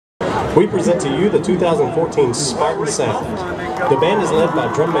We present to you the 2014 Spartan Sound. The band is led by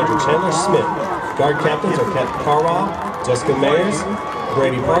drum major Chandler Smith. Guard captains are Captain Carwell, Jessica Mayers,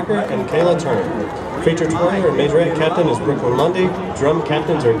 Brady Parker, and Kayla Turner. Feature twirler and majorette captain is Brooklyn Lundy. Drum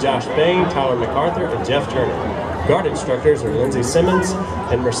captains are Josh Bain, Tyler MacArthur, and Jeff Turner. Guard instructors are Lindsay Simmons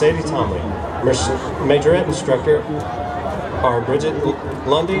and Mercedes Tomley. Majorette instructor are Bridget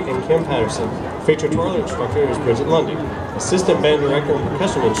Lundy and Kim Patterson. Feature twirler instructor is Bridget Lundy. Assistant band director and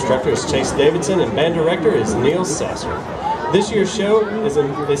percussion instructor is Chase Davidson, and band director is Neil Sasser. This year's show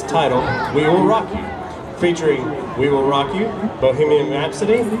is titled We Will Rock You, featuring We Will Rock You, Bohemian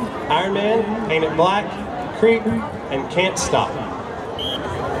Rhapsody, Iron Man, Paint It Black, Creep, and Can't Stop.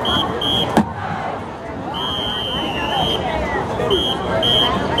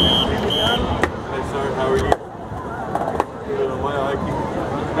 Hey sir, how are you? Good, well, I keep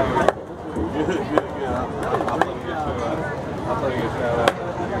good, good. I'll let you get I'll let you get shout out.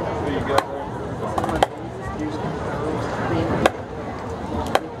 Who you got there?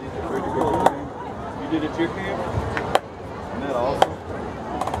 Pretty cool. You did it at your camp? Isn't that awesome?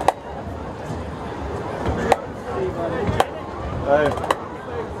 Hey.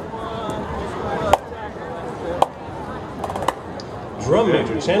 Drum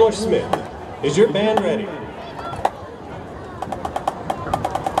major Chandler Smith, is your band ready?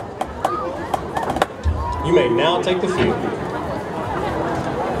 You may now take the field.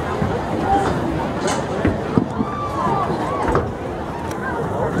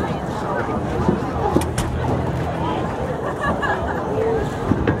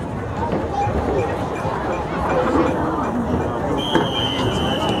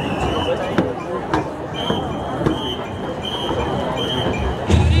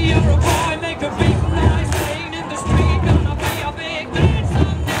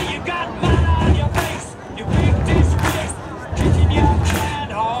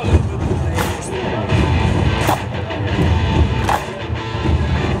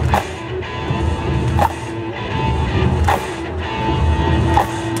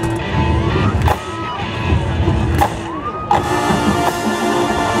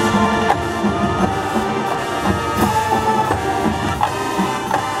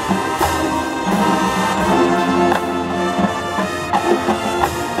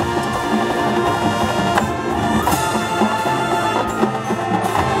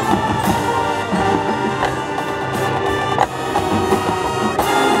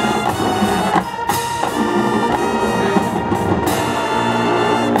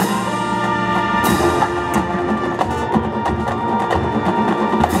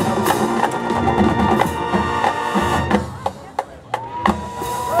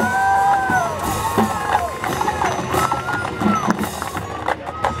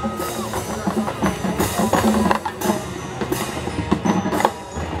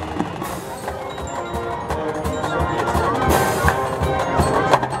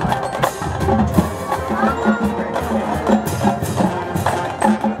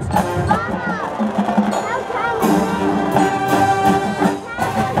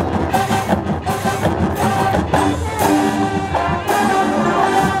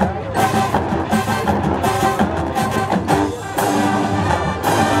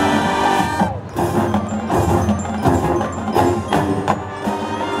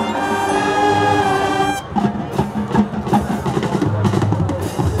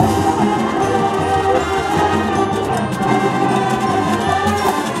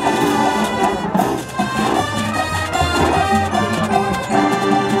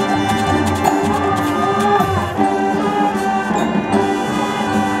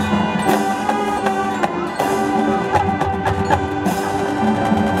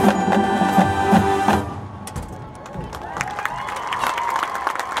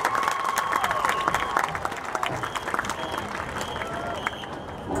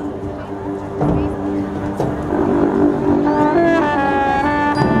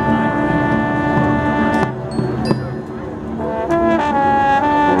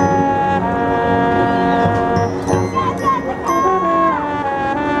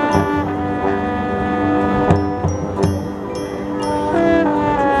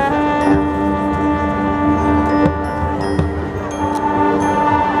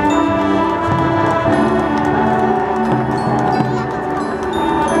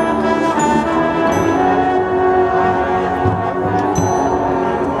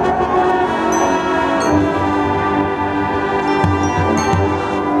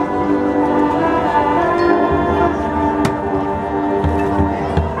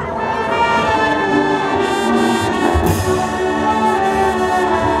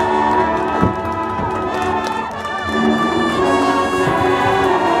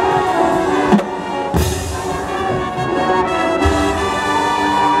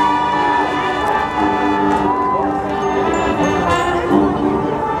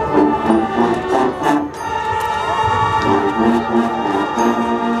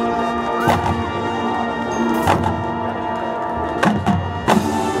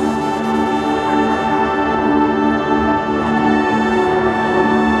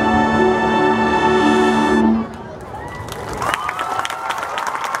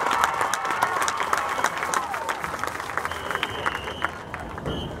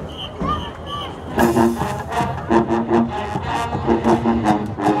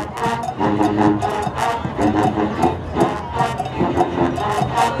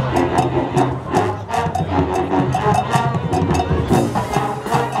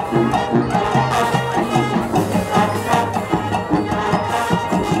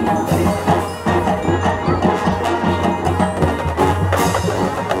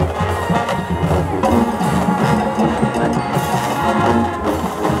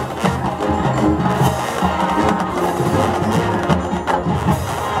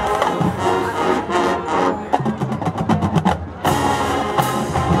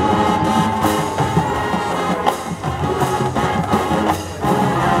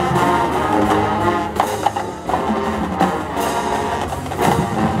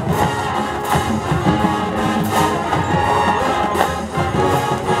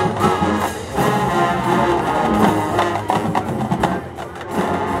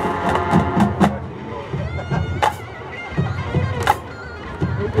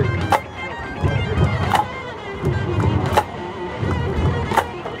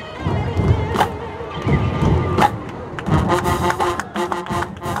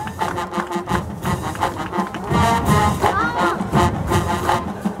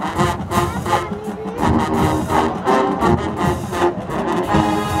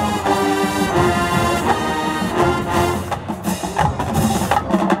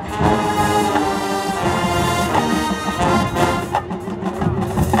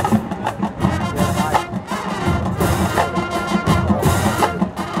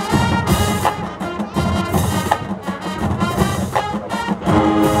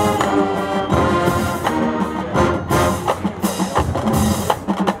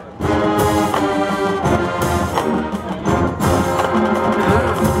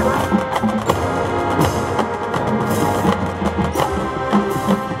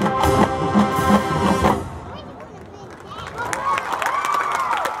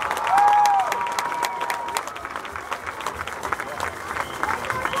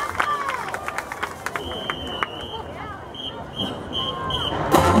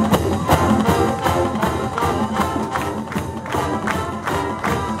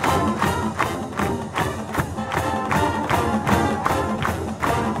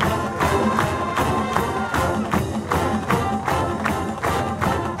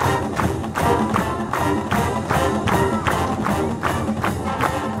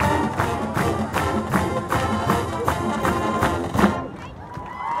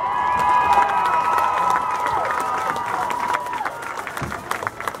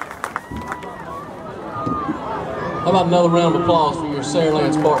 How about another round of applause for your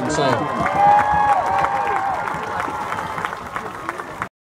Saraland Spartan Sound?